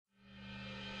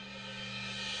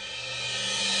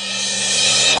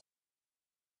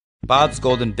Bob's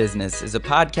Golden Business is a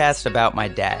podcast about my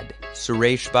dad,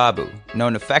 Suresh Babu,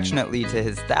 known affectionately to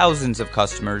his thousands of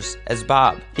customers as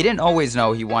Bob. He didn't always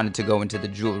know he wanted to go into the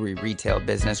jewelry retail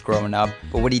business growing up,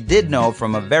 but what he did know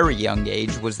from a very young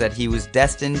age was that he was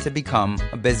destined to become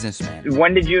a businessman.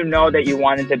 When did you know that you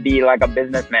wanted to be like a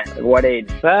businessman? At what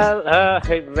age? Well,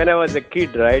 when I was a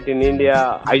kid, right, in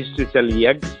India, I used to sell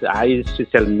eggs, I used to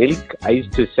sell milk, I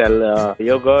used to sell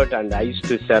yogurt, and I used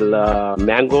to sell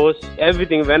mangoes,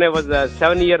 everything. When I was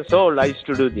 7 years old, I used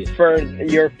to do this. For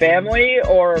your family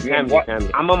or Family.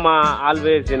 Mama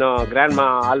always,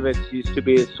 grandma always used to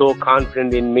be so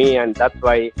confident in me, and that's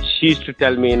why she used to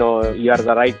tell me, you are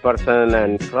the right person,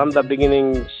 and from the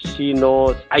beginning, she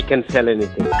knows I can sell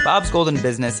anything. Bob's Golden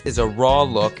Business is a raw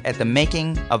look at the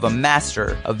making of a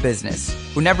master of business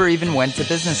who never even went to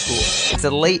business school. It's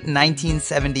a late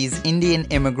 1970s Indian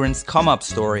immigrant's come-up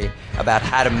story about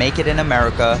how to make it in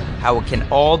America, how it can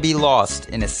all be lost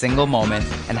in a single moment,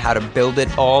 and how to build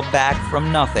it all back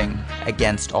from nothing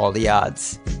against all the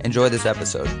odds. Enjoy this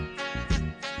episode.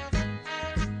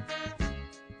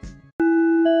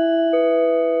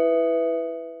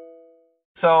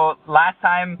 So last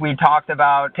time we talked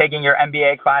about taking your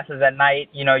MBA classes at night,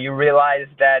 you realized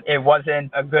that it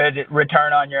wasn't a good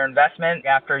return on your investment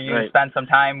after you spent some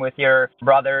time with your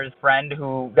brother's friend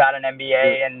who got an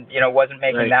MBA and, wasn't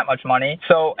making that much money.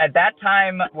 So at that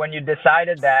time, when you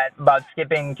decided that about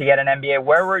skipping to get an MBA,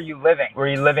 where were you living? Were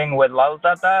you living with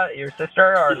Lalita, your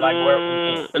sister, or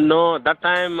where? No, that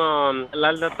time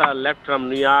Lalita left from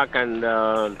New York and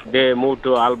they moved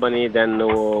to Albany. Then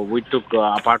we took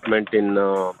apartment in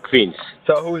Queens.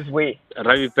 So who's we?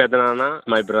 Ravi Pedanana,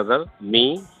 my brother,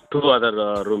 me, two other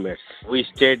roommates. We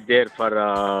stayed there for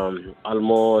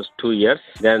almost 2 years.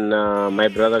 Then my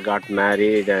brother got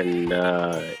married and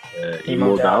he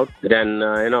moved out. Then,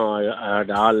 I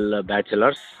had all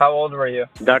bachelors. How old were you?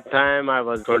 That time I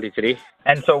was 23.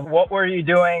 And so what were you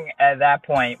doing at that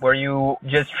point? Were you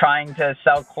just trying to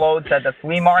sell clothes at the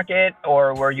flea market,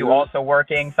 or were you also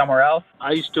working somewhere else?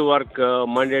 I used to work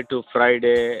Monday to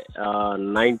Friday,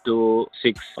 9 to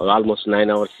 6, almost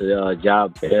 9 hours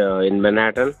job in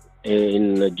Manhattan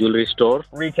in a jewelry store.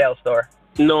 Retail store?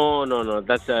 No.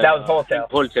 That was wholesale.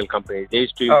 Wholesale company. They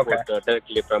used to import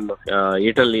directly from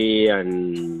Italy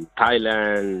and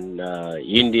Thailand,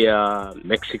 India,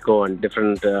 Mexico, and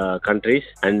different countries.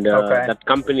 And that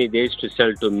company, they used to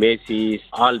sell to Macy's,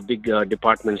 all big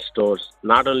department stores.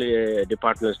 Not only a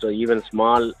department store, even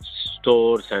small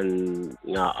stores and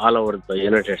all over the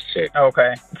United States.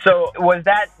 Okay. So was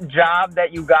that job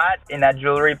that you got in that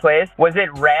jewelry place, was it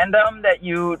random that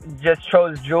you just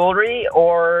chose jewelry,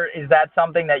 or is that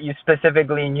something that you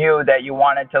specifically knew that you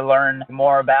wanted to learn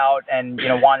more about and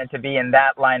wanted to be in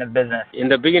that line of business? In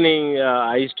the beginning,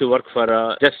 I used to work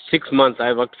for just 6 months.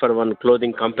 I worked for one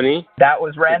clothing company. That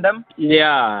was random?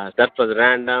 Yeah, that was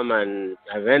random, and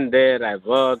I went there, I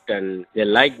worked, and they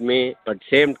liked me, but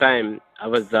same time, I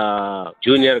was the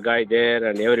junior guy there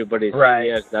and everybody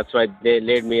seniors. That's why they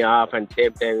laid me off, and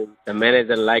same time the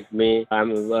manager liked me.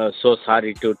 I'm so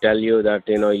sorry to tell you that,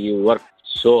 you work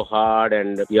so hard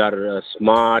and you are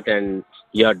smart and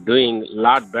you are doing a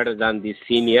lot better than the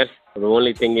seniors. The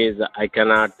only thing is I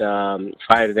cannot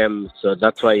fire them, so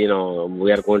that's why,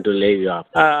 we are going to lay you off.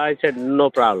 I said, no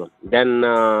problem. Then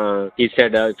he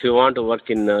said, if you want to work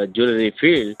in jewelry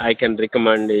field, I can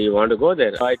recommend you want to go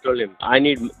there. So I told him, I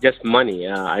need just money.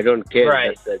 I don't care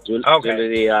if that's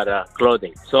jewelry or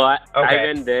clothing. So I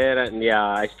went there and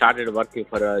I started working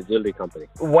for a jewelry company.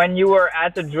 When you were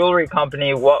at the jewelry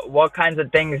company, what kinds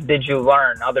of things did you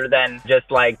learn other than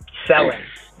just like selling?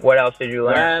 What else did you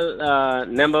learn? Well,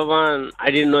 number one,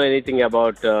 I didn't know anything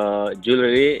about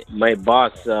jewelry. My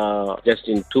boss, just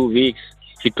in 2 weeks,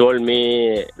 he told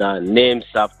me the names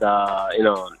of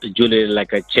the jewelry,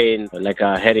 like a chain, like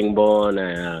a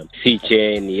herringbone, C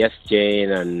chain, S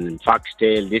chain, and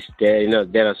foxtail.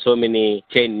 There are so many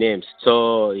chain names.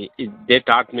 So they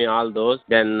taught me all those.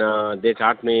 Then they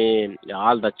taught me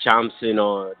all the charms.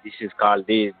 This is called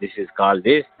this, this is called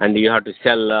this, and you have to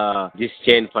sell this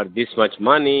chain for this much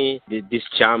money, this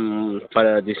charm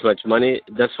for this much money.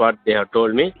 That's what they have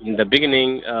told me. In the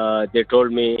beginning, they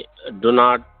told me, do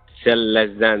not sell less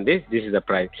than this is the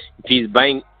price. If he's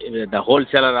buying, the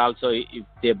wholesaler also, if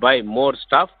they buy more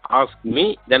stuff, ask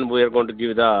me, then we are going to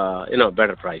give the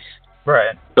better price.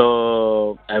 Right.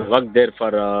 So I worked there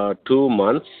for 2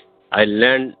 months. I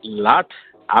learned a lot.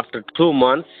 After 2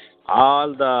 months,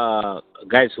 all the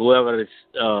guys, whoever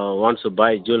wants to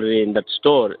buy jewelry in that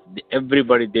store,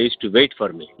 everybody, they used to wait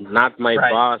for me. Not my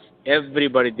boss.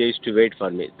 Everybody, they used to wait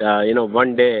for me.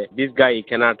 One day, this guy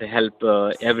cannot help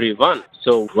everyone.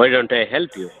 So why don't I help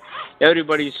you?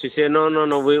 everybody used to say, no, no,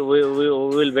 no,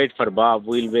 we'll wait for Bob.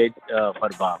 We'll wait for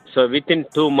Bob. So within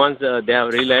 2 months, they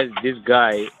have realized this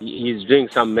guy is doing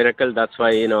some miracle. That's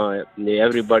why,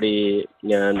 everybody,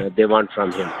 they want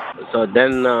from him. So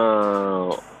then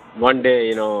one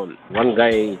day,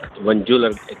 one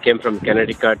jeweler came from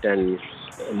Connecticut, and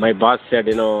my boss said,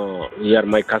 you are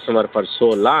my customer for so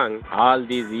long. All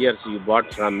these years you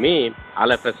bought from me.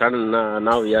 All of a sudden,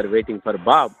 now we are waiting for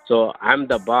Bob. So I'm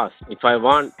the boss. If I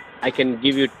want, I can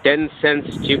give you 10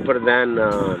 cents cheaper than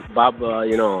Bob,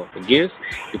 gives,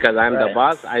 because I'm the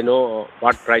boss. I know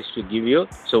what price to give you.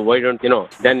 So why don't,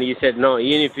 Then he said, no,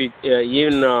 even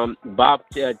if Bob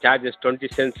charges 20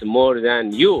 cents more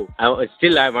than you,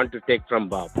 still I want to take from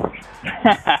Bob.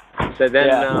 So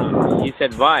then he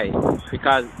said, why?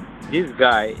 Because this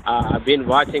guy, I've been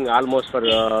watching almost for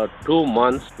 2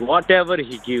 months. Whatever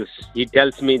he gives, he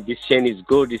tells me this chain is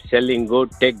good, it's selling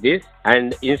good, take this.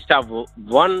 And instead of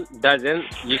 1 dozen,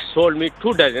 he sold me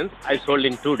 2 dozens. I sold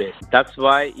in 2 days. That's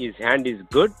why his hand is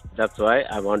good. That's why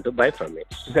I want to buy from him.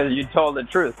 Because you told the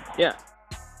truth. Yeah.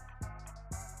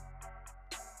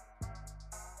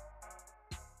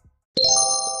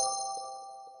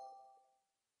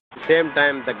 Same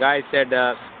time, the guy said,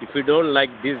 if you don't like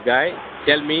this guy,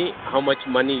 tell me how much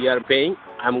money you are paying.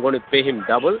 I'm going to pay him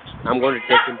double. I'm going to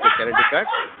take him to Connecticut.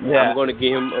 Yeah. I'm going to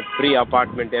give him a free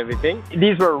apartment, everything.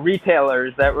 These were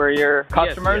retailers that were your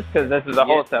customers? Because this is a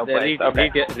wholesale place.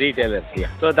 Retailers, yeah.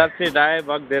 So that's it. I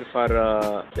worked there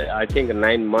for, I think,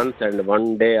 9 months. And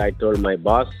one day I told my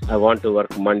boss, I want to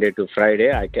work Monday to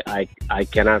Friday. I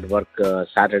cannot work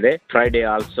Saturday. Friday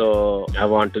also, I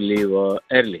want to leave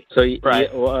early. So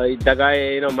the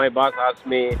guy, my boss asked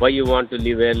me, why you want to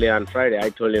leave early on Friday?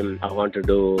 I told him, I want to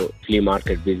do flea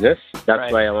market business.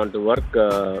 That's why I want to work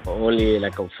only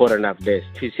like 4.5 days.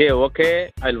 If you say, okay,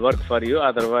 I'll work for you.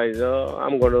 Otherwise,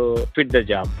 I'm going to quit the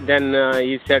job. Then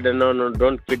he said, no,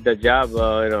 don't quit the job.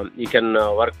 You can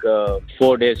work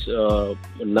 4 days,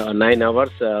 9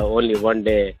 hours. Only 1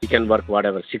 day, you can work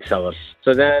 6 hours.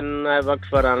 So then I worked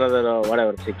for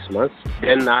another 6 months.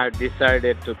 Then I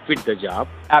decided to quit the job.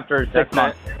 After 6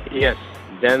 months? Yes.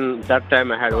 Then that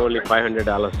time I had only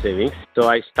 $500 savings. So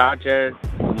I started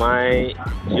my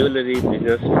jewelry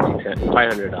business with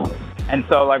 $500. And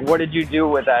so, what did you do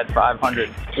with that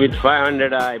 $500? With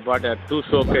 $500, I bought 2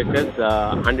 showcases,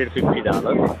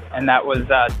 $150. And that was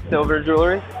silver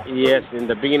jewelry? Yes. In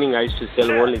the beginning, I used to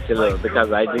sell only silver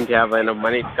because I didn't have enough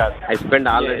money, because I spent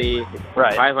already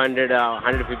 $500,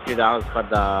 $150 for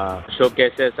the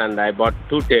showcases, and I bought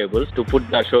 2 tables to put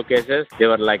the showcases. They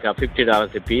were like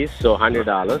 $50 a piece, so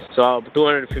 $100. So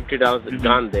 $250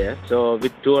 gone there. So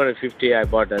with $250, I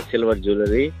bought a silver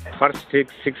jewelry. First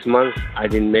 6 months, I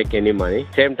didn't make any money.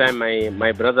 Same time,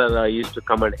 my brother used to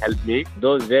come and help me.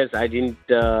 Those days, I didn't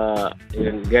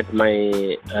even get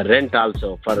my rent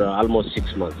also for almost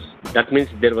 6 months. That means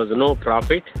there was no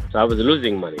profit, so I was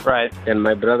losing money. Right. Then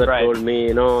my brother told me,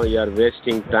 you are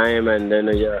wasting time, and then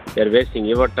you're wasting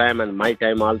your time and my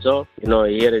time also.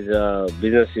 Here is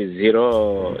business is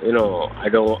zero. I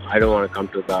don't want to come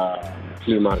to the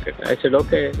flea market. I said,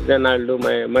 okay, then I'll do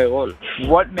my own.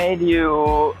 What made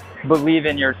you believe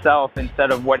in yourself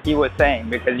instead of what he was saying?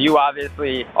 Because you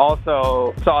obviously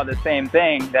also saw the same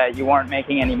thing, that you weren't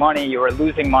making any money, you were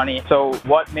losing money. So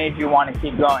what made you want to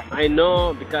keep going? I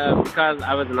know because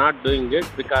I was not doing it,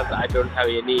 because I don't have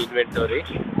any inventory.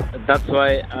 That's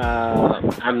why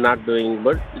I'm not doing.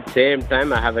 But at the same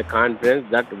time, I have a confidence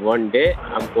that one day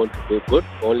I'm going to do good.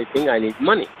 Only thing, I need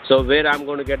money. So where I'm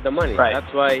going to get the money? Right.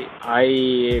 That's why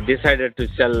I decided to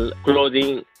sell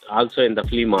clothing also in the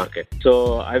flea market.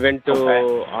 So I went to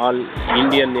all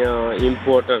Indian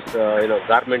importers,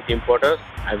 garment importers.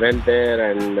 I went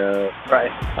there, and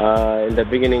in the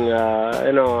beginning,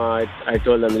 I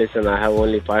told them, listen, I have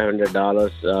only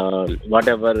 $500.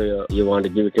 Whatever you want to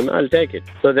give it to me, I'll take it.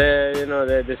 So they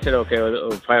said, okay,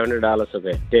 $500,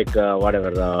 okay, take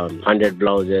whatever, 100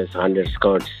 blouses, 100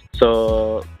 skirts.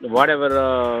 So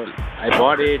whatever, I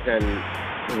bought it, and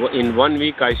in 1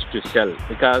 week I used to sell,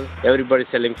 because everybody's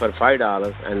selling for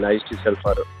 $5, and I used to sell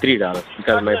for $3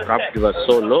 because my profit was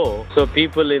so low. So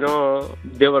people,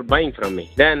 they were buying from me.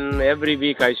 Then every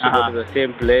week I used to go to the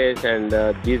same place, and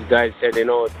these guys said,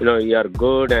 you are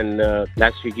good, and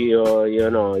last week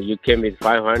you came with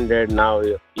 500. Now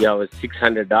you have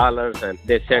 $600, and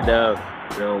they said,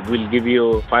 we'll give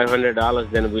you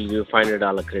 $500, then we'll give you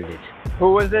 $500 credit.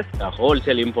 Who was this? The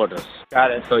wholesale importers. Got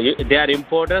it. So they are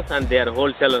importers and they are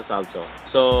wholesalers also.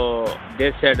 So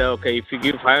they said, okay, if you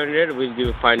give 500, we'll give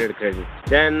you 500 credit.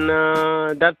 Then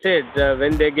that's it.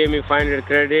 When they gave me 500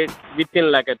 credit,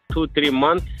 within like a 2-3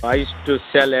 months, I used to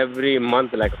sell every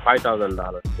month like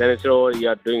 $5,000. Then I said, oh, you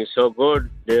are doing so good,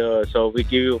 so we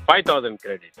give you 5,000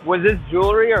 credit. Was this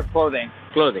jewelry or clothing?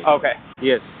 Clothing. Okay.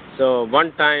 Yes. So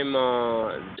one time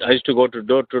I used to go to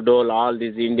door all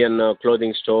these Indian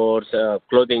clothing stores,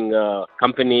 clothing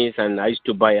companies, and I used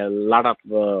to buy a lot of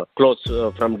clothes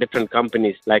from different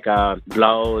companies like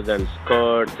blouse and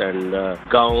skirts and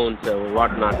gowns,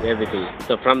 whatnot, everything.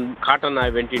 So from cotton I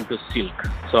went into silk.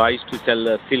 So I used to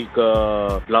sell silk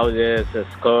blouses,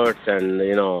 skirts, and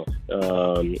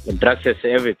dresses,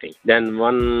 everything. Then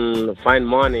one fine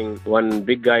morning, one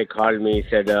big guy called me. He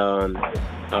said,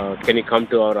 can you come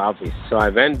to our office? So I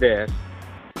went there.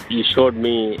 He showed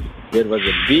me there was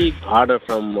a big order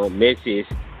from Macy's.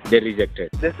 They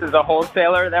rejected. This is a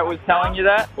wholesaler that was telling you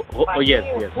that? Yes.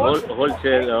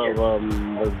 Wholesale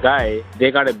guy. They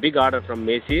got a big order from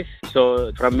Macy's.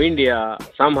 So from India,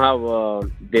 somehow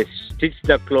they stitched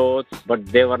the clothes, but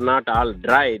they were not all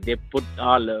dry. They put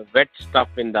all wet stuff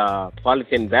in the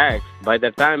polythene bags. By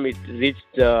the time it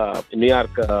reached New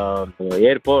York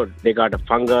airport, they got a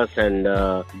fungus, and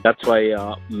that's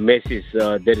why Macy's,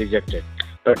 they rejected.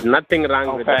 But nothing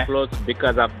wrong with the clothes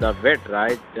because of the wet,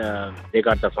 right? They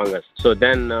got the fungus. So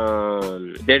then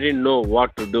they didn't know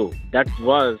what to do. That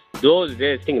was those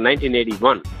days, I think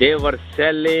 1981. They were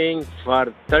selling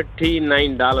for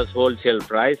 $39 wholesale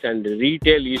price, and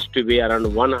retail used to be around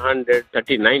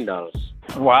 $139.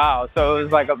 Wow, so it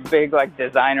was like a big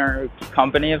designer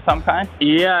company of some kind?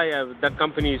 Yeah, that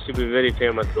company used to be very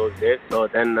famous those days. So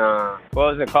then... what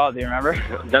was it called, do you remember?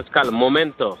 That's called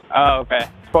Momento. Oh, okay.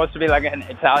 Supposed to be like an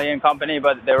Italian company,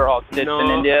 but they were all stitched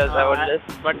in India, is that what it is?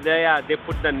 But they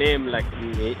put the name, like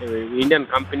Indian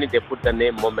company, they put the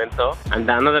name Momento, and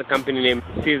the another company name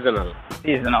Seasonal.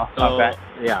 Seasonal, so, okay.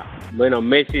 Yeah,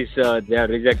 Macy's, they are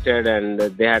rejected, and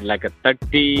they had like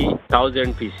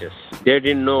 30,000 pieces. They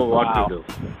didn't know what to do.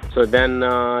 So then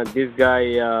this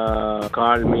guy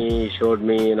called me, showed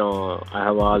me, I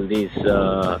have all these,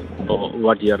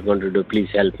 what you are going to do, please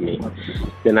help me.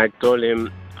 Then I told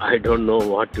him, I don't know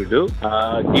what to do.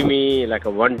 Give me like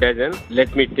 1 dozen.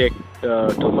 Let me take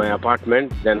to my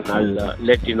apartment. Then I'll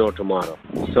let you know tomorrow.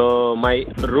 So my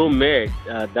roommate,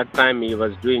 that time he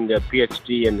was doing a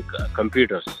PhD in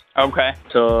computers. Okay.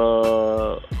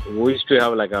 So we used to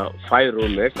have like 5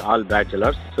 roommates, all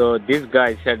bachelors. So this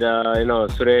guy said,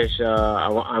 Suresh,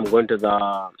 I'm going to the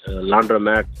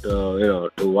laundromat,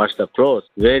 to wash the clothes.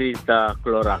 Where is the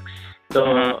Clorox?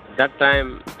 So that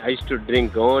time I used to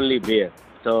drink only beer.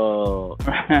 So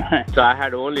I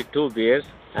had only 2 beers,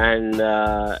 and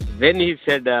when he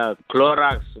said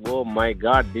Clorox, oh my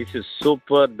God, this is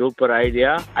super duper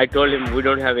idea. I told him we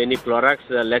don't have any Clorox.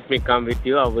 Let me come with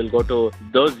you. I will go to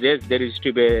those days. There used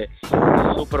to be a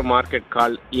supermarket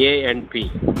called A&P.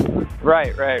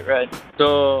 Right.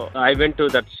 So I went to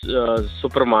that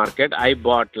supermarket. I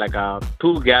bought like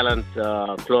 2 gallons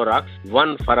Clorox,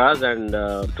 1 for us and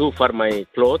 2 for my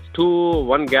clothes. 2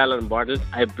 1-gallon bottles.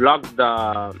 I blocked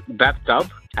the bathtub.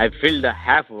 I filled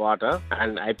half water,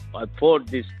 and I poured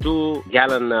these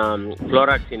 2-gallon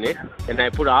Clorox in it, and I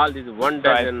put all these 1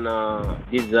 dozen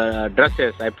these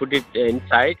dresses. I put it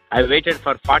inside. I waited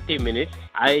for 40 minutes.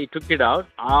 I took it out.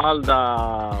 All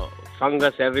the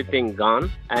fungus, everything gone,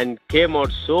 and came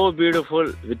out so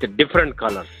beautiful with different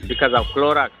colors because of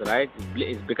Clorox, right?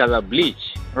 It's because of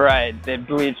bleach. Right, they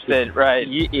bleached it, right.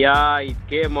 Yeah, it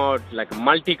came out like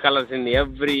multicolors in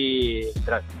every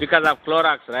dress because of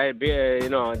Clorox, right?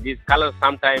 These colors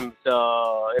sometimes,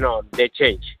 they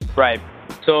change. Right.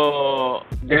 So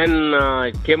then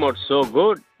it came out so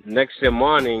good. Next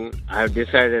morning, I have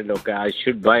decided, okay, I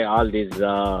should buy all these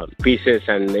pieces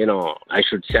and, I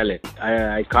should sell it.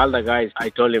 I called the guys. I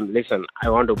told him, listen, I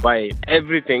want to buy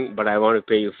everything, but I want to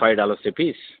pay you $5 a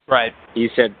piece. Right. He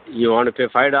said, you want to pay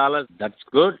 $5? That's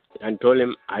good. And told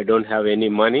him, I don't have any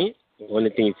money. Only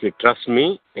thing, if you trust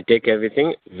me, I take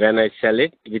everything. When I sell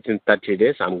it, within 30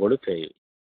 days, I'm going to pay you.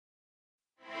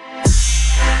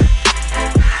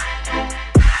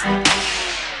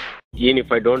 Even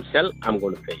if I don't sell, I'm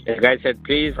going to pay. The guy said,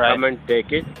 please come and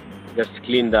take it. Just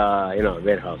clean the,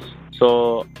 warehouse.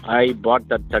 So I bought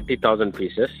the 30,000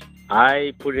 pieces.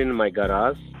 I put it in my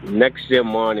garage. Next day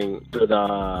morning to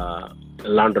the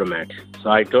laundromat.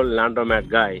 So I told laundromat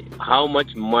guy, how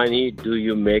much money do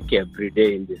you make every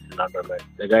day in this laundromat?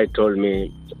 The guy told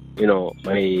me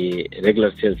my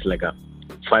regular sales like a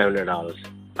 $500.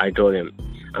 I told him,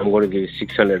 I'm going to give you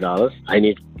 $600. I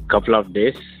need a couple of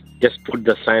days. Just put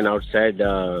the sign outside,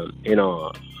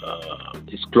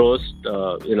 it's closed,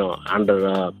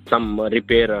 under some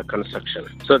repair or construction.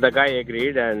 So the guy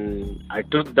agreed, and I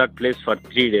took that place for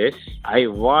 3 days. I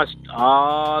washed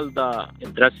all the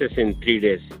dresses in 3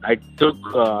 days. I took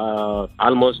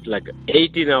almost like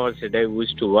 18 hours a day we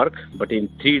used to work, but in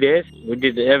 3 days we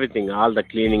did everything, all the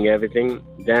cleaning, everything.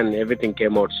 Then everything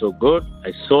came out so good.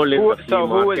 I sold in the flea so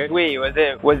market. Who was we?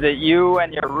 Was it you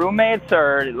and your roommates,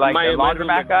 or like the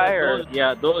laundromat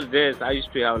guy? Those days I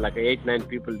used to have like 8-9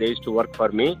 people. They used to work for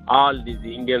me. All these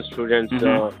Indian students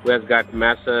who has got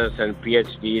masters and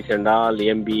PhDs and all,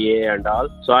 MBA and all.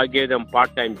 So I gave them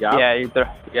part-time job.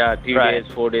 Yeah, 3 days,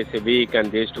 4 days a week,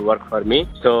 and they used to work for me.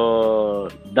 So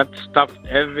that stuff,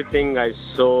 everything I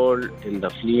sold in the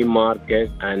flea market,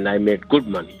 and I made good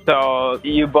money. So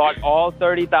you bought all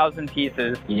 30,000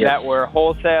 pieces that were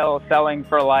wholesale selling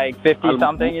for like 50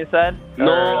 something, you said?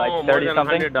 No, or like 30 more than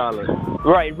something? $100.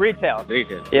 Right, retail.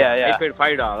 Yeah. I paid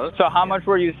 $5. So how much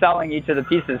were you selling each of the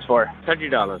pieces for?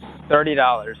 $30.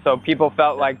 $30. So people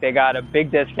felt like they got a big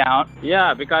discount.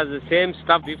 Yeah, because the same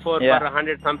stuff before for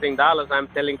 $100 something, I'm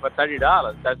selling for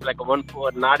 $30. That's like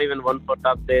not even 1/4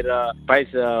 of their price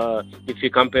if you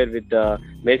compare with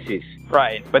Macy's.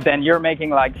 Right, but then you're making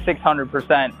like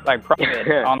 600% like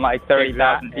profit on like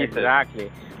 30,000 pieces.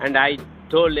 Exactly, and I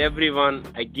told everyone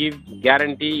I give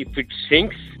guarantee if it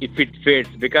shrinks, if it fades,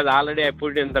 because already I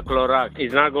put in the Clorox.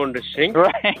 It's not going to shrink.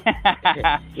 Right.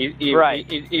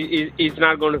 It's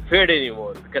not going to fade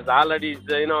anymore because already it's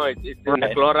in the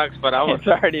Clorox for hours. It's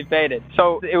already faded.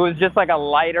 So it was just like a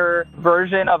lighter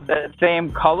version of the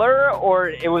same color, or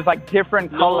it was like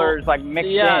different colors like mixed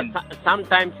in?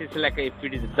 Sometimes it's like if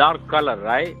it is dark color,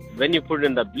 right? When you put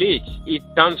in the bleach, it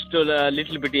turns to a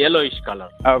little bit yellowish color.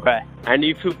 Okay. And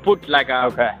if you put like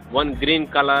one green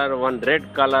color, one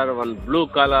red color, one blue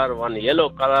color, one yellow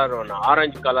color, one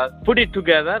orange color, put it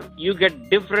together, you get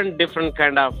different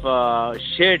kind of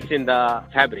shades in the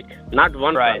fabric. Not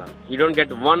one color. You don't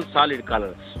get one solid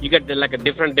color. You get like a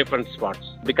different spots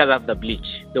because of the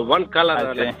bleach. The one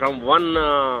color, like from one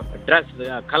dress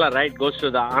color, right, goes to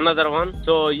the another one.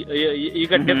 So you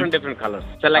get different colors.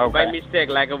 So like by mistake,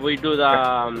 like we do the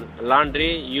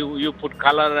laundry, you put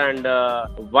color and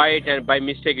white, and by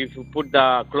mistake if you put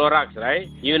the Clorox, right,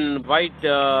 even white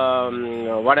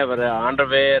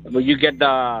underwear, you get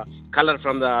the color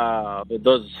from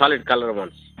those solid color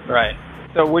ones. Right.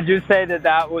 So would you say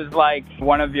that was like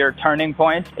one of your turning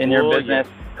points in your business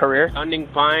career? Turning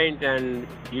point, and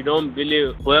you don't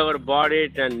believe whoever bought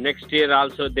it, and next year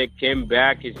also they came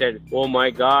back. He said, "Oh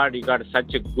my God, you got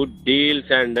such a good deals,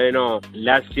 and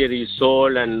last year you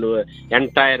sold, and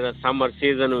entire summer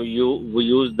season we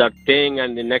used that thing,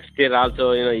 and the next year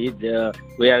also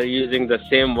we are using the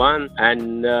same one."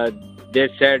 And they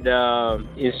said,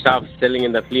 instead of selling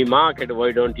in the flea market,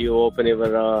 why don't you open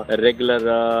your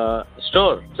regular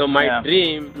store? So my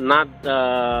dream, not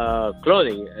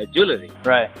clothing, jewelry.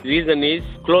 Right. Reason is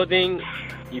clothing,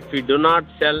 if you do not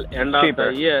sell end of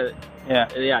the year,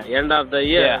 end of the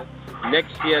year,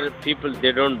 next year people,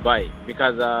 they don't buy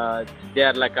because they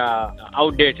are like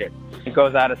outdated. It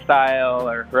goes out of style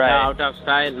out of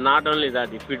style. Not only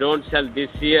that, if we don't sell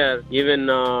this year, even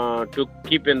to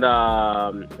keep in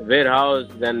the warehouse,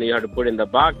 then you have to put in the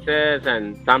boxes,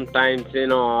 and sometimes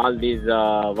all these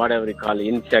whatever you call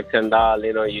insects and all,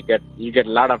 you get a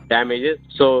lot of damages.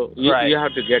 So you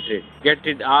have to get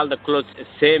it all the clothes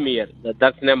same year.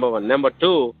 That's number one. Number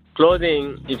two,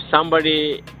 clothing. If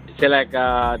somebody say like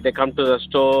they come to the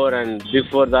store, and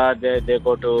before that they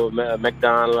go to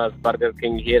McDonald's, Burger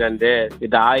King, here and there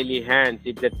with the oily hands.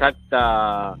 If they touch the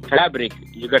fabric,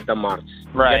 you get the marks.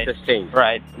 Right. Get the stain.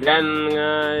 Right. Then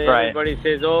everybody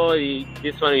says, "Oh,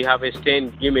 this one you have a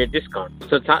stain. Give me a discount."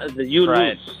 So you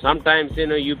lose. Sometimes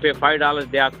you pay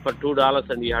 $5, they ask for $2,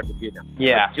 and you have to give them.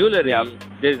 Yeah. But jewelry,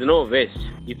 there's no waste.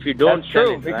 If you don't That's sell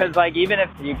true, it, because like even if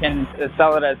you can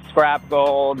sell it as scrap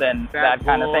gold and that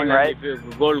kind of thing, right? If your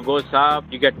gold goes up,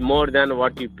 you get more than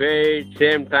what you paid.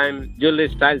 Same time, jewelry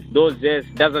styles those days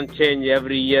doesn't change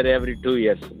every year, every 2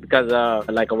 years, because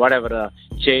like whatever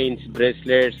chains,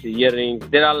 bracelets, earrings,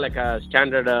 they're all like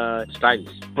standard styles.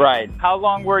 Right. How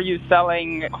long were you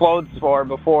selling clothes for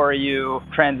before you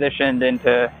transitioned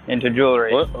into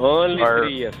jewelry? Only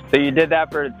 3 years. So you did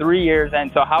that for 3 years,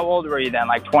 and so how old were you then?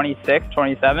 Like 26,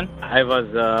 27? I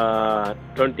was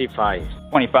 25.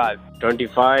 25.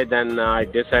 25, then I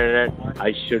decided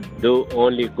I should do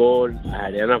only gold. I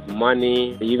had enough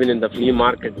money. Even in the flea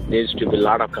market, there used to be a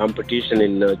lot of competition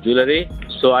in jewelry.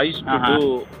 So I used to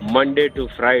do Monday to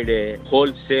Friday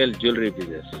wholesale jewelry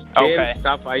business. Same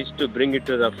stuff, I used to bring it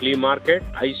to the flea market.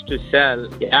 I used to sell,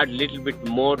 add little bit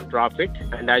more profit,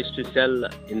 and I used to sell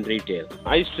in retail.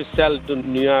 I used to sell to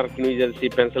New York, New Jersey,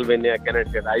 Pennsylvania,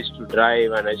 Connecticut. I used to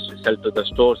drive and I used to sell to the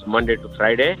stores Monday to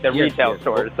Friday. The retail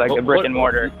stores, like the brick and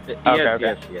mortar.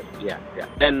 Yes.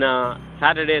 Then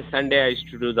Saturday, Sunday, I used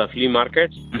to do the flea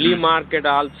market. Flea market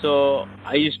also,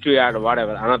 I used to add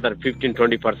another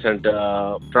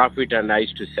 15-20% profit, and I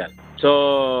used to sell.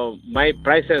 So my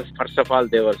prices, first of all,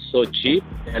 they were so cheap,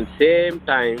 and same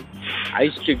time, I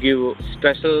used to give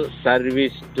special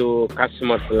service to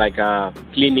customers like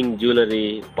cleaning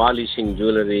jewelry, polishing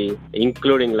jewelry,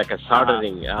 including like a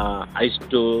soldering. I used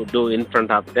to do in front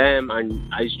of them,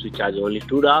 and I used to charge only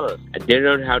 $2. They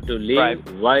don't have to leave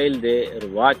while they are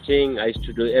watching. I used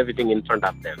to do everything in front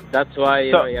of them. That's why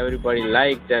everybody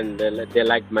liked, and they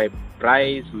liked my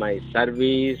price, my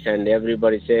service, and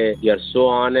everybody say you're so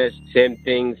honest. Same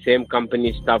thing, same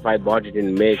company stuff. I bought it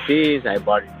in Macy's, I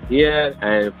bought it here,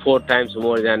 and 4 times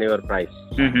more than your price.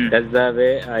 That's the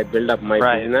way I build up my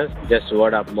business, just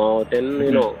word of mouth, and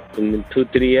in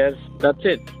 2-3 years, that's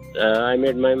it. I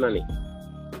made my money.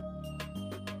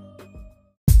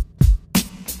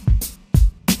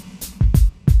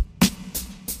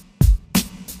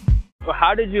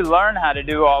 How did you learn how to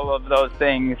do all of those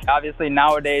things? Obviously,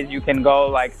 nowadays you can go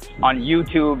like on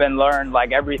YouTube and learn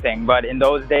like everything. But in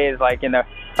those days, like in the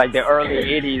early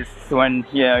 80s, when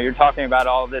you're talking about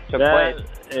all of this took place.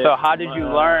 So how did you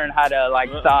learn how to like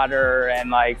solder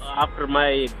and like? After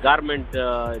my garment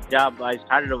job, I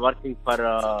started working for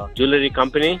a jewelry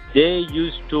company. They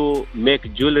used to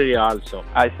make jewelry also.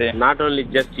 I see. Not only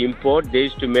just import, they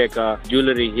used to make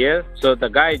jewelry here. So the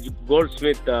guy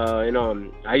goldsmith,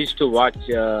 I used to watch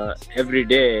every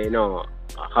day,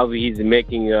 how he's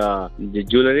making the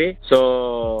jewelry.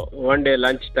 So one day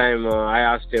lunchtime, I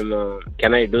asked him,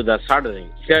 can I do the soldering?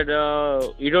 He said,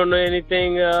 you don't know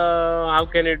anything, how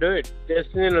can you do it? Just,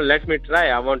 let me try.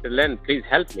 I want to learn. Please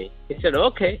help me. He said,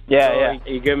 okay.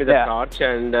 He gave me the torch,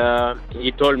 and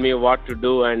he told me what to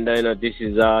do, and this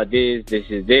is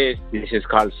this is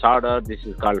called solder, this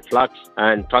is called flux,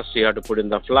 and first you have to put in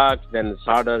the flux, then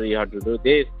solder, you have to do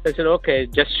this. I said, okay,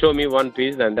 just show me one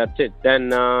piece, and that's it.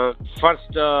 Then first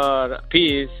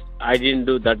piece, I didn't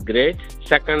do that great.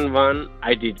 Second one,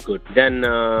 I did good. Then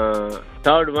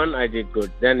third one, I did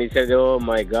good. Then he said, oh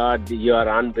my God, you are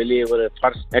unbelievable.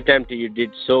 First attempt, you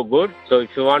did so good. So if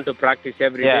you want to practice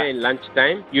every day in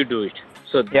lunchtime, you do it.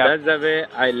 So that's the way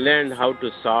I learned how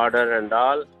to solder and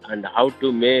all, and how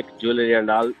to make jewelry and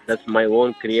all. That's my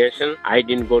own creation. I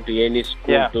didn't go to any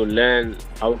school to learn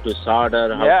how to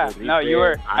solder, how to repair. No, you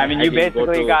were, you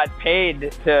basically got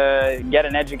paid to get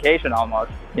an education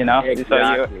almost, Exactly. So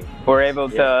you were able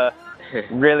to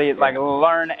really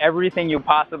learn everything you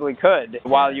possibly could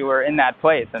while you were in that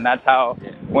place. And that's how,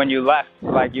 when you left,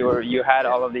 you had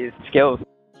all of these skills.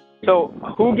 So,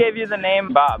 who gave you the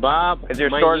name Bob? Bob. Because your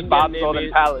store is Bob's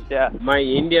Golden Palace, My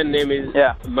Indian name is,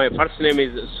 my first name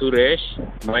is Suresh.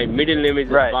 My middle name is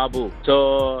Babu.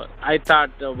 So, I thought,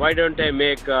 why don't I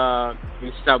make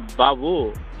Mr.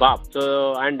 Babu, Bob?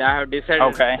 So, and I have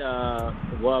decided,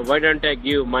 why don't I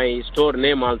give my store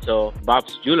name also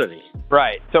Bob's Jewelry?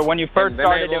 Right. So when you first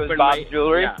started, it was Bob's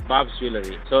Jewelry? Yeah, Bob's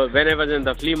Jewelry. So when I was in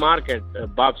the flea market,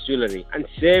 Bob's Jewelry. And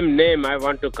same name, I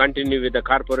want to continue with the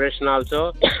corporation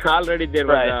also. Already there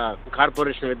was a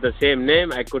corporation with the same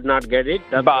name. I could not get it.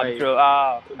 That's Bob's Jewelry.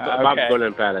 Bob's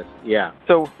Golden Palace. Yeah.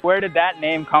 So where did that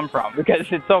name come from? Because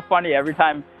it's so funny every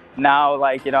time. Now,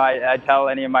 I tell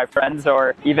any of my friends,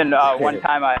 or even one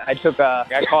time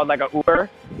I called like a Uber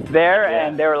there,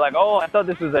 and they were like, oh, I thought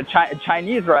this was a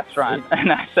Chinese restaurant.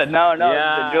 And I said, no, it's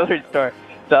a jewelry store.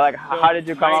 So, how did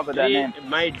you come up with that name?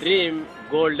 My dream,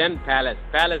 Golden Palace.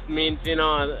 Palace means,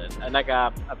 like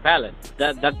a palace.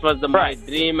 That was my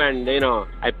dream, and,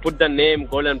 I put the name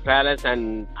Golden Palace,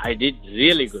 and I did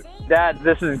really good. Dad,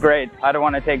 this is great. I don't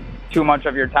want to take too much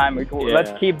of your time.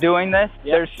 Let's keep doing this.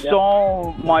 There's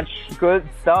so much good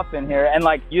stuff in here, and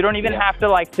you don't even have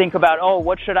to think about, oh,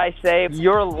 what should I say?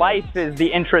 Your life is the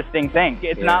interesting thing.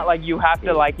 It's not like you have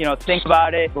to think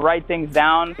about it, write things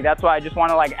down. That's why I just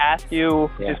want to ask you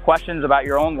just questions about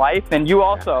your own life, and you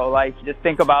also just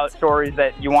think about stories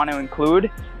that you want to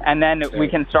include And then we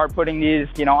can start putting these,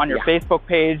 on your Facebook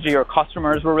page. Your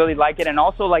customers will really like it. And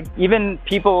also, like, even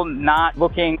people not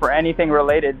looking for anything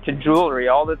related to jewelry,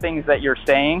 all the things that you're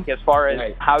saying as far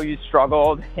as how you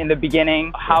struggled in the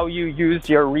beginning, how you used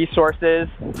your resources,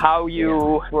 how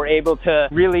you were able to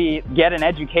really get an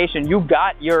education. You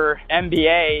got your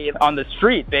MBA on the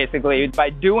street, basically, by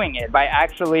doing it, by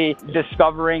actually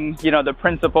discovering, the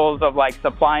principles of like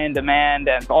supply and demand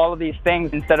and all of these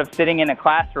things. Instead of sitting in a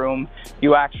classroom,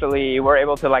 you actually were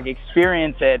able to like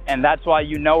experience it, and that's why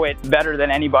you know it better than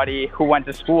anybody who went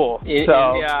to school. In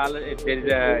India, there is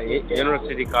a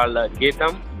university called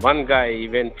Getam. One guy he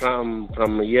went from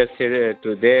USA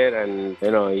to there, and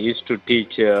he used to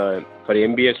teach for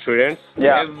MBA students.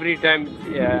 Every time,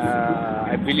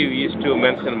 I believe he used to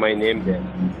mention my name there.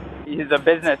 He's a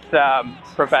business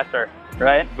professor,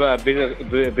 right?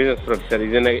 Business professor.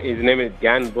 His name is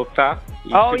Gyan Gupta.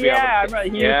 Oh yeah, he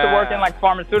used to work in like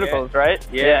pharmaceuticals, right?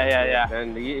 Yeah.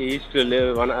 And he used to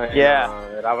live in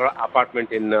our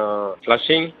apartment in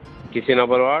Flushing,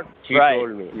 Kisinabarwad. He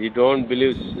told me, you don't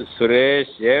believe,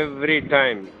 Suresh, every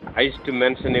time I used to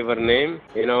mention your name,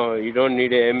 you don't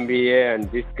need an MBA, and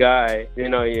this guy, he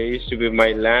used to be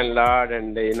my landlord,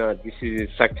 and this is a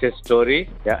success story.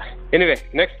 Yeah. Anyway,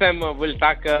 next time we'll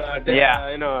talk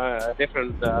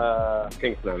different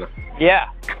things, Nana. Yeah.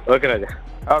 Okay, Raja.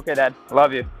 Okay, Dad.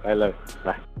 Love you. I love you.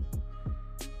 Bye.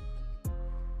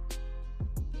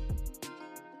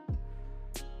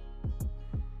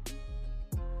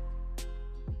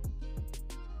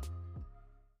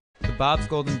 The Bob's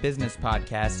Golden Business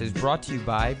Podcast is brought to you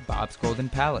by Bob's Golden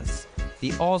Palace,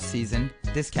 the all-season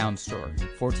discount store.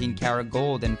 14-karat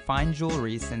gold and fine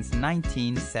jewelry since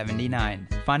 1979.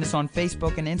 Find us on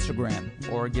Facebook and Instagram,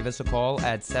 or give us a call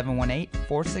at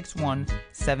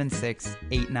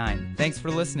 718-461-7689. Thanks for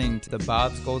listening to the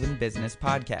Bob's Golden Business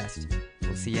Podcast.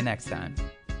 We'll see you next time.